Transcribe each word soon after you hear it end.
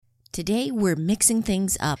Today, we're mixing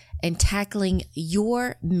things up and tackling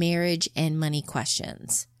your marriage and money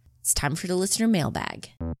questions. It's time for the listener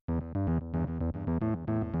mailbag.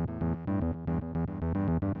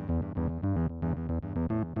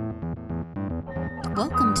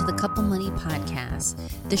 Welcome to the Couple Money Podcast,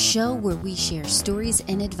 the show where we share stories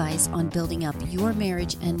and advice on building up your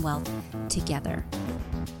marriage and wealth together.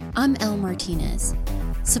 I'm Elle Martinez.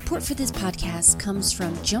 Support for this podcast comes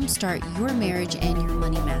from Jumpstart Your Marriage and Your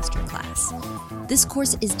Money Masterclass. This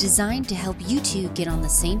course is designed to help you two get on the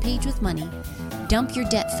same page with money, dump your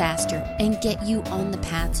debt faster, and get you on the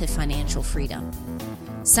path to financial freedom.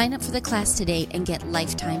 Sign up for the class today and get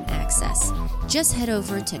lifetime access. Just head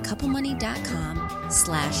over to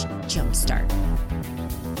couplemoney.com/jumpstart.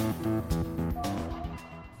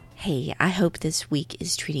 Hey, I hope this week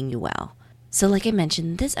is treating you well. So like I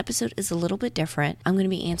mentioned, this episode is a little bit different. I'm going to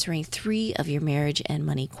be answering 3 of your marriage and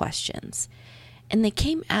money questions. And they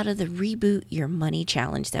came out of the Reboot Your Money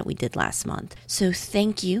Challenge that we did last month. So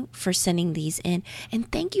thank you for sending these in,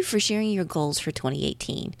 and thank you for sharing your goals for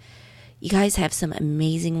 2018. You guys have some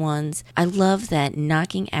amazing ones. I love that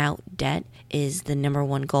knocking out debt is the number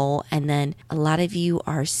one goal. And then a lot of you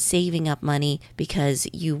are saving up money because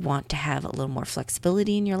you want to have a little more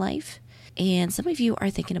flexibility in your life. And some of you are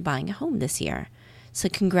thinking of buying a home this year. So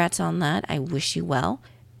congrats on that. I wish you well.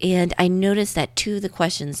 And I noticed that 2 of the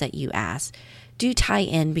questions that you asked do tie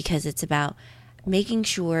in because it's about making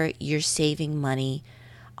sure you're saving money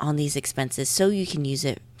on these expenses so you can use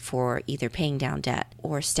it for either paying down debt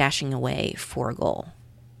or stashing away for a goal.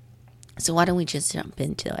 So why don't we just jump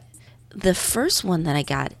into it? The first one that I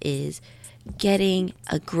got is getting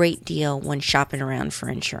a great deal when shopping around for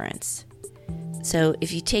insurance. So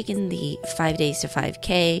if you've taken the 5 days to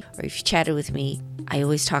 5K, or if you chatted with me, I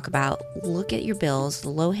always talk about look at your bills, the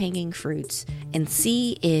low-hanging fruits, and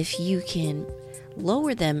see if you can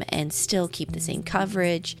lower them and still keep the same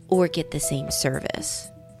coverage or get the same service.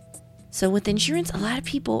 So with insurance, a lot of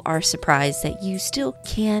people are surprised that you still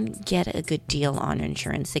can get a good deal on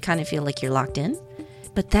insurance. They kind of feel like you're locked in,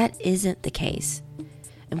 but that isn't the case.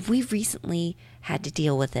 And we've recently had to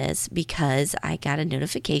deal with this because I got a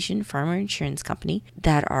notification from our insurance company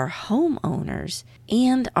that our homeowners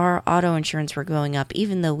and our auto insurance were going up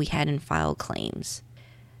even though we hadn't filed claims.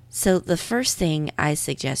 So the first thing I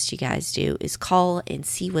suggest you guys do is call and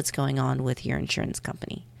see what's going on with your insurance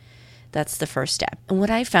company. That's the first step. And what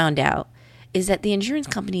I found out is that the insurance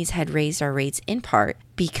companies had raised our rates in part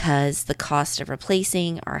because the cost of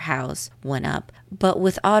replacing our house went up. But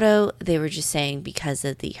with auto, they were just saying because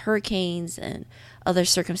of the hurricanes and other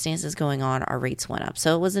circumstances going on, our rates went up.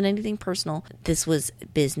 So it wasn't anything personal. This was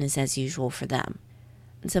business as usual for them.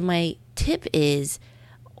 And so my tip is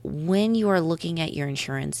when you are looking at your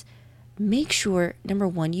insurance, make sure, number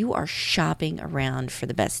one, you are shopping around for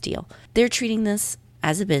the best deal. They're treating this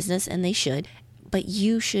as a business, and they should. But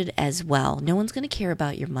you should as well. No one's going to care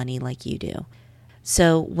about your money like you do.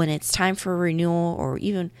 So when it's time for a renewal or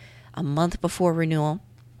even a month before renewal,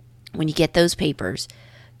 when you get those papers,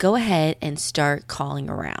 go ahead and start calling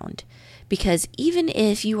around. Because even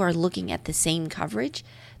if you are looking at the same coverage,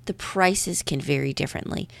 the prices can vary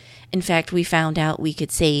differently. In fact, we found out we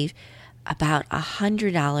could save about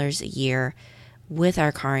 $100 a year with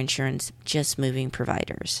our car insurance just moving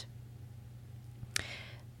providers.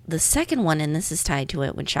 The second one, and this is tied to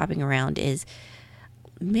it when shopping around, is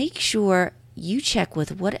make sure you check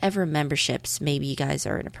with whatever memberships. Maybe you guys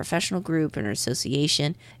are in a professional group or an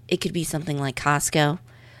association. It could be something like Costco.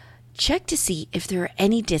 Check to see if there are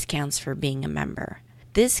any discounts for being a member.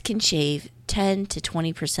 This can shave 10 to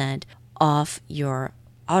 20% off your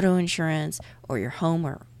auto insurance or your home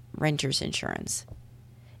or renter's insurance.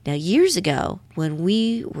 Now, years ago, when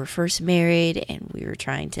we were first married and we were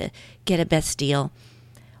trying to get a best deal,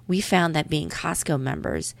 we found that being Costco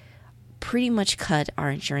members pretty much cut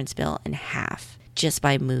our insurance bill in half just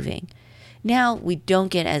by moving. Now, we don't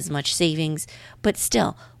get as much savings, but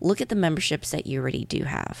still, look at the memberships that you already do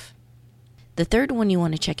have. The third one you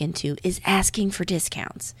want to check into is asking for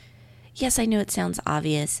discounts. Yes, I know it sounds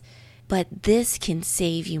obvious, but this can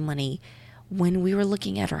save you money. When we were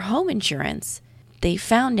looking at our home insurance, they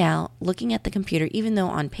found out, looking at the computer, even though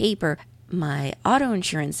on paper, my auto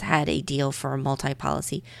insurance had a deal for a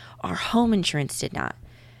multi-policy, our home insurance did not.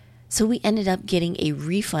 So we ended up getting a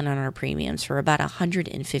refund on our premiums for about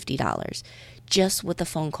 $150 just with a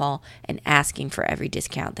phone call and asking for every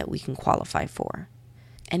discount that we can qualify for.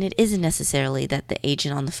 And it isn't necessarily that the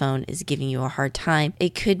agent on the phone is giving you a hard time.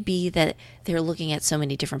 It could be that they're looking at so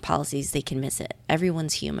many different policies they can miss it.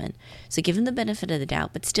 Everyone's human. So give them the benefit of the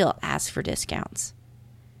doubt, but still ask for discounts.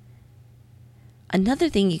 Another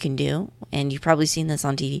thing you can do, and you've probably seen this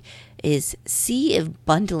on TV, is see if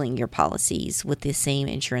bundling your policies with the same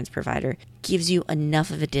insurance provider gives you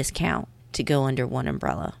enough of a discount to go under one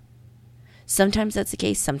umbrella. Sometimes that's the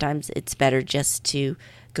case. Sometimes it's better just to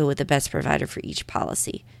go with the best provider for each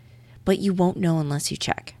policy. But you won't know unless you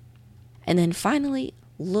check. And then finally,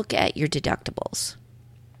 look at your deductibles.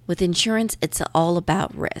 With insurance, it's all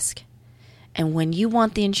about risk. And when you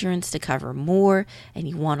want the insurance to cover more and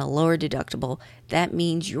you want a lower deductible, that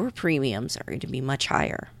means your premiums are going to be much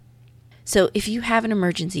higher. So if you have an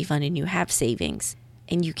emergency fund and you have savings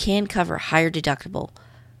and you can cover a higher deductible,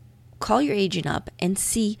 call your agent up and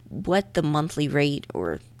see what the monthly rate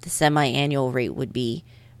or the semi-annual rate would be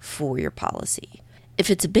for your policy. If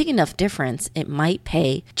it's a big enough difference, it might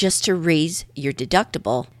pay just to raise your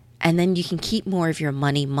deductible, and then you can keep more of your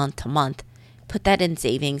money month to month, put that in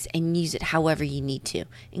savings, and use it however you need to,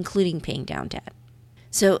 including paying down debt.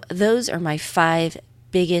 So those are my 5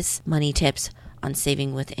 biggest money tips on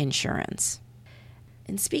saving with insurance.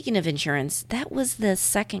 And speaking of insurance, that was the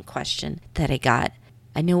second question that I got.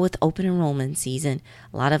 I know with open enrollment season,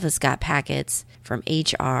 a lot of us got packets from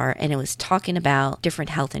HR, and it was talking about different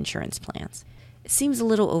health insurance plans. It seems a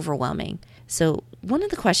little overwhelming. So one of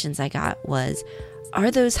the questions I got was, are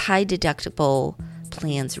those high deductible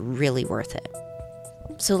plans really worth it?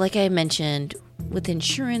 So like I mentioned, with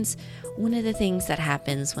insurance, one of the things that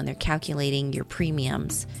happens when they're calculating your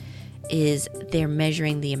premiums is they're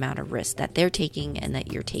measuring the amount of risk that they're taking and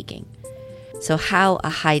that you're taking. So how a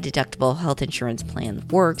high deductible health insurance plan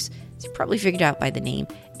works, as you probably figured out by the name,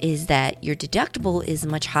 is that your deductible is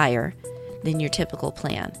much higher than your typical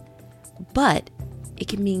plan, but it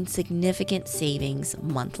can mean significant savings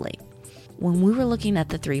monthly. When we were looking at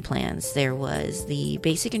the 3 plans, there was the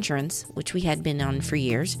basic insurance, which we had been on for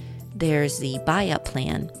years. There's the buy-up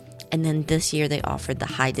plan, and then this year they offered the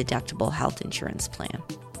high deductible health insurance plan.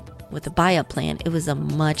 With the buy-up plan, it was a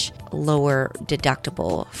much lower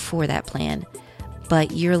deductible for that plan,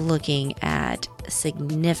 but you're looking at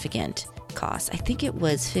significant costs. I think it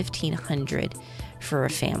was $1,500 for a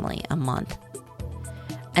family a month.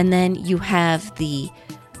 And then you have the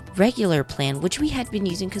regular plan, which we had been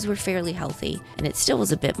using because we're fairly healthy, and it still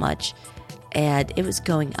was a bit much, and it was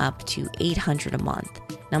going up to $800 a month.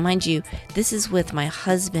 Now, mind you, this is with my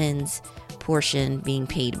husband's portion being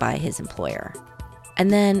paid by his employer.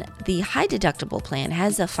 And then the high deductible plan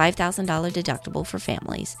has a $5,000 deductible for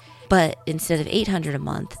families, but instead of $800 a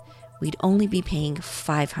month, we'd only be paying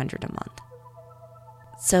 $500 a month.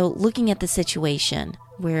 So looking at the situation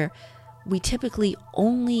where we typically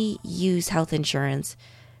only use health insurance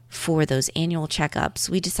for those annual checkups,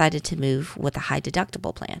 we decided to move with a high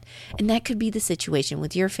deductible plan. And that could be the situation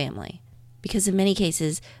with your family, because in many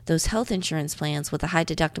cases, those health insurance plans with a high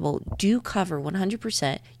deductible do cover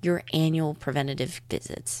 100% your annual preventative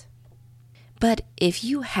visits. But if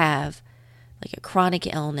you have like a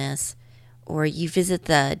chronic illness or you visit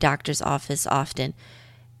the doctor's office often,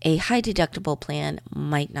 a high deductible plan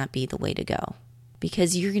might not be the way to go,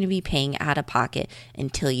 because you're going to be paying out of pocket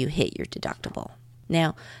until you hit your deductible.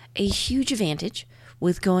 Now, a huge advantage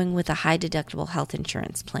with going with a high deductible health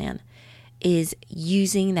insurance plan is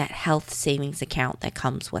using that health savings account that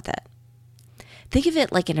comes with it. Think of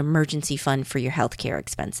it like an emergency fund for your healthcare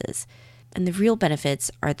expenses. And the real benefits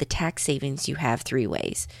are the tax savings you have 3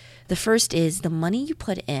 ways. The first is the money you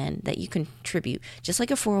put in that you contribute, just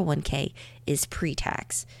like a 401k, is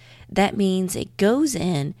pre-tax. That means it goes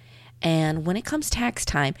in, and when it comes tax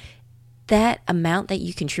time, that amount that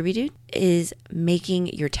you contributed is making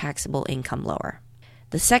your taxable income lower.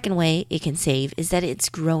 The second way it can save is that it's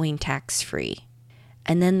growing tax-free.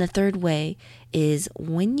 And then the third way is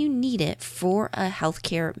when you need it for a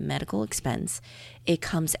healthcare medical expense, it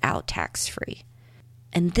comes out tax-free.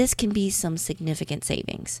 And this can be some significant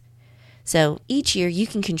savings. So each year you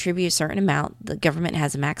can contribute a certain amount. The government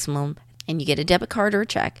has a maximum, and you get a debit card or a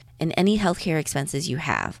check, and any healthcare expenses you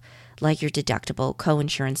have, like your deductible,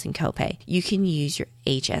 coinsurance, and copay, you can use your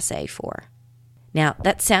HSA for. Now,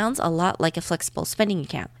 that sounds a lot like a flexible spending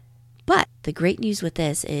account, but the great news with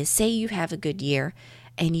this is, say you have a good year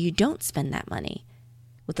and you don't spend that money.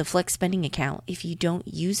 With a flex spending account, if you don't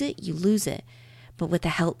use it, you lose it. But with a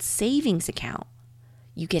health savings account,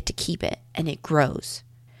 you get to keep it and it grows.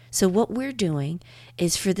 So what we're doing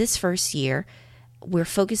is, for this first year, we're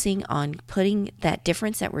focusing on putting that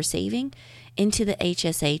difference that we're saving into the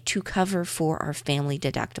HSA to cover for our family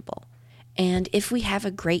deductible. And if we have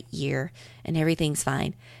a great year and everything's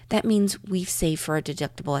fine, that means we've saved for our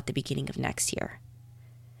deductible at the beginning of next year.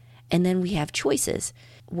 And then we have choices.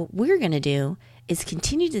 What we're going to do is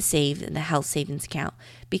continue to save in the health savings account,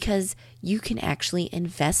 because you can actually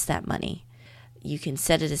invest that money. you can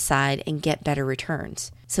set it aside and get better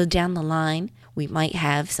returns. So down the line, we might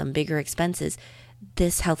have some bigger expenses.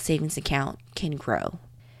 This health savings account can grow.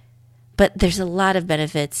 But there's a lot of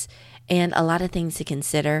benefits and a lot of things to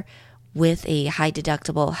consider with a high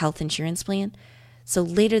deductible health insurance plan. So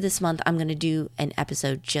later this month, I'm going to do an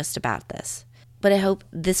episode just about this. But I hope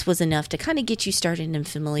this was enough to kind of get you started and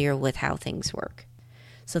familiar with how things work.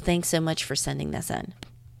 So thanks so much for sending this in.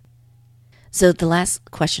 So the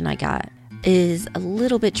last question I got is a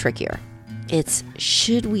little bit trickier. It's,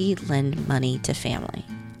 should we lend money to family?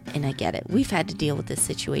 And I get it. We've had to deal with this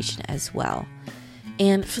situation as well.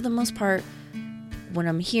 And for the most part, what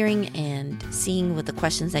I'm hearing and seeing with the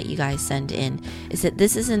questions that you guys send in is that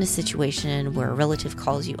this isn't a situation where a relative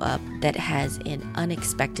calls you up that has an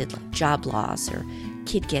unexpected job loss or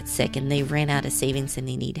kid gets sick and they ran out of savings and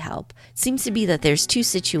they need help. It seems to be that there's two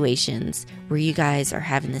situations where you guys are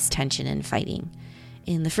having this tension and fighting.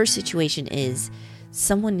 And the first situation is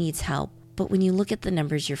someone needs help, but when you look at the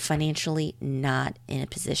numbers, you're financially not in a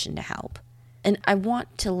position to help. And I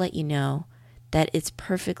want to let you know that it's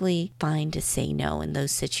perfectly fine to say no in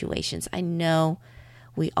those situations. I know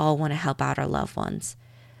we all want to help out our loved ones,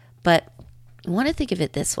 but I want to think of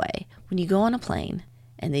it this way. When you go on a plane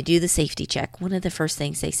and they do the safety check, one of the first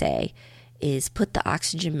things they say is put the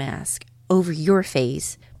oxygen mask over your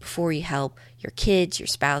face before you help your kids, your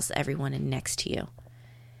spouse, everyone next to you.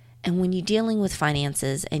 And when you're dealing with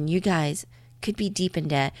finances and you guys could be deep in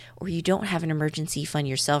debt or you don't have an emergency fund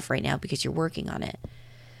yourself right now because you're working on it,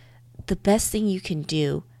 the best thing you can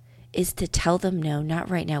do is to tell them, no, not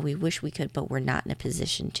right now. We wish we could, but we're not in a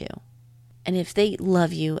position to. And if they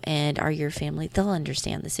love you and are your family, they'll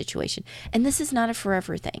understand the situation. And this is not a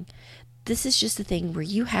forever thing. This is just a thing where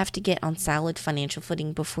you have to get on solid financial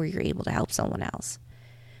footing before you're able to help someone else.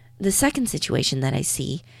 The second situation that I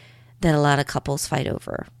see that a lot of couples fight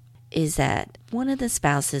over is that one of the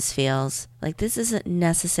spouses feels like this isn't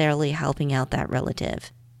necessarily helping out that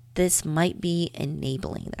relative. This might be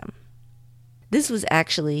enabling them. This was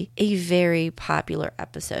actually a very popular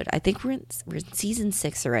episode. I think we're in season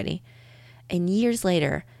 6 already. And years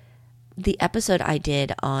later, the episode I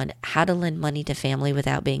did on how to lend money to family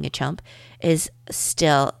without being a chump is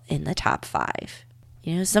still in the top 5.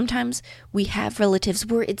 You know, sometimes we have relatives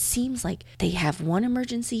where it seems like they have one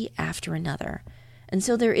emergency after another. And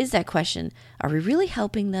so there is that question, are we really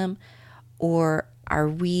helping them or are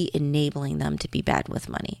we enabling them to be bad with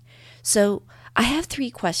money? So I have 3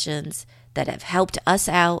 questions that have helped us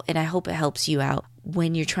out, and I hope it helps you out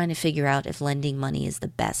when you're trying to figure out if lending money is the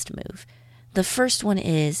best move. The first one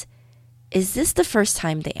is this the first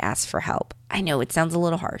time they ask for help? I know it sounds a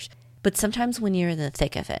little harsh, but sometimes when you're in the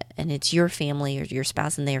thick of it and it's your family or your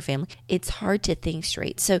spouse and their family, it's hard to think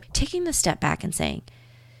straight. So taking a step back and saying,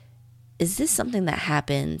 is this something that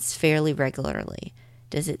happens fairly regularly?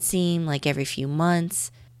 Does it seem like every few months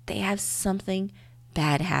they have something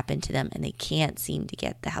bad happen to them and they can't seem to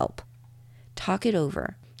get the help? Talk it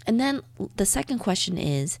over. And then the second question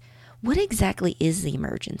is, what exactly is the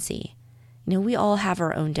emergency? You know, we all have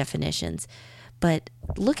our own definitions, but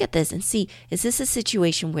look at this and see, is this a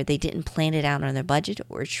situation where they didn't plan it out on their budget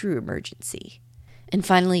or a true emergency? And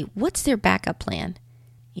finally, what's their backup plan?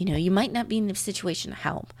 You know, you might not be in a situation to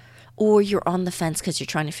help, or you're on the fence because you're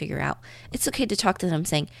trying to figure out. It's okay to talk to them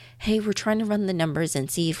saying, hey, we're trying to run the numbers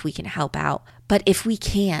and see if we can help out. But if we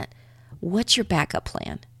can't, what's your backup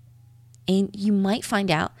plan? And you might find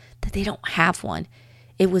out that they don't have one.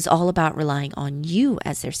 It was all about relying on you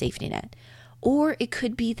as their safety net. Or it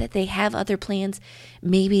could be that they have other plans.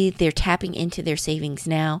 Maybe they're tapping into their savings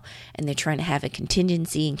now and they're trying to have a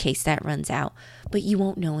contingency in case that runs out. But you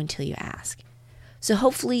won't know until you ask. So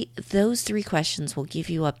hopefully those 3 questions will give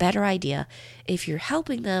you a better idea if you're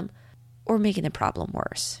helping them or making the problem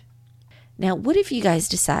worse. Now, what if you guys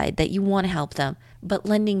decide that you want to help them, but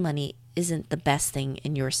lending money isn't the best thing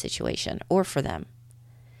in your situation or for them?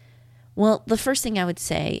 Well, the first thing I would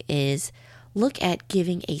say is look at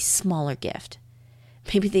giving a smaller gift.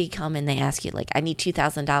 Maybe they come and they ask you, like, I need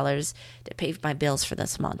 $2,000 to pay my bills for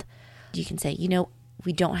this month. You can say, you know,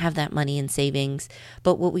 we don't have that money in savings,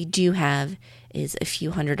 but what we do have is a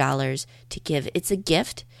few $100s to give. It's a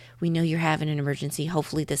gift. We know you're having an emergency.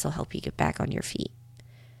 Hopefully this will help you get back on your feet.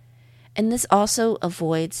 And this also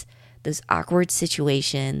avoids those awkward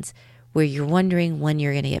situations where you're wondering when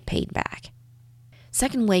you're going to get paid back.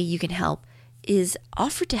 Second way you can help is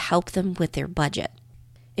offer to help them with their budget.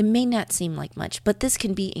 It may not seem like much, but this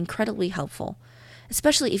can be incredibly helpful,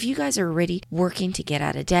 especially if you guys are already working to get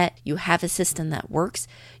out of debt. You have a system that works.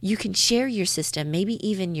 You can share your system, maybe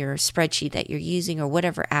even your spreadsheet that you're using or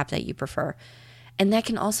whatever app that you prefer. And that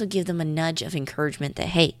can also give them a nudge of encouragement that,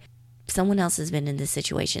 hey, someone else has been in this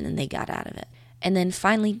situation and they got out of it. And then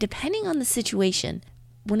finally, depending on the situation,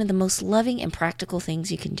 one of the most loving and practical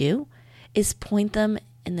things you can do is point them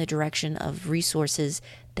in the direction of resources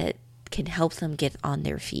that can help them get on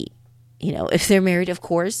their feet. You know, if they're married, of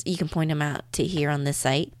course, you can point them out to here on this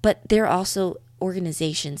site. But there are also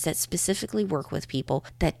organizations that specifically work with people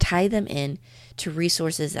that tie them in to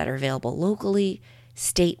resources that are available locally,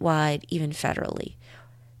 statewide, even federally.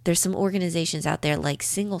 There's some organizations out there like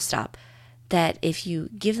Single Stop that if you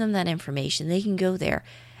give them that information, they can go there.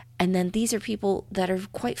 And then these are people that are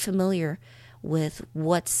quite familiar with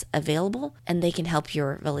what's available, and they can help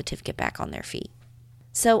your relative get back on their feet.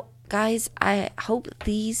 So guys, I hope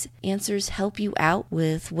these answers help you out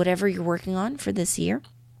with whatever you're working on for this year.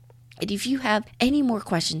 And if you have any more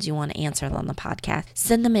questions you want to answer on the podcast,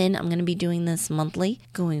 send them in. I'm going to be doing this monthly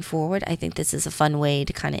going forward. I think this is a fun way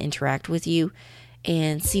to kind of interact with you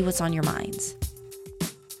and see what's on your minds.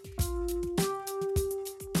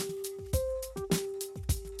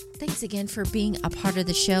 Thanks again for being a part of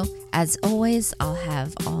the show. As always, I'll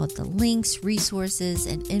have all the links, resources,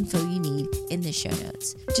 and info you need in the show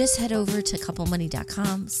notes. Just head over to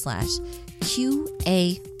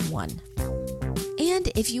couplemoney.com/QA1. And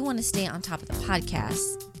if you want to stay on top of the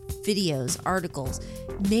podcast, videos, articles,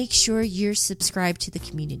 make sure you're subscribed to the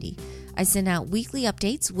community. I send out weekly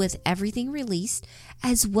updates with everything released,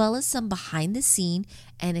 as well as some behind the scene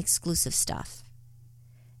and exclusive stuff.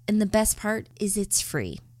 And the best part is it's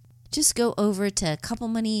free. Just go over to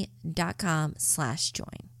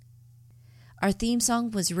couplemoney.com/join. Our theme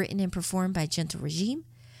song was written and performed by Gentle Regime.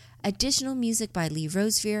 Additional music by Lee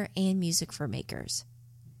Rosevere and Music for Makers.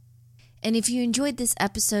 And if you enjoyed this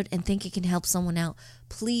episode and think it can help someone out,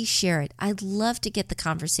 please share it. I'd love to get the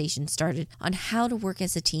conversation started on how to work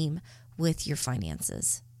as a team with your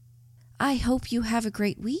finances. I hope you have a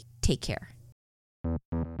great week. Take care.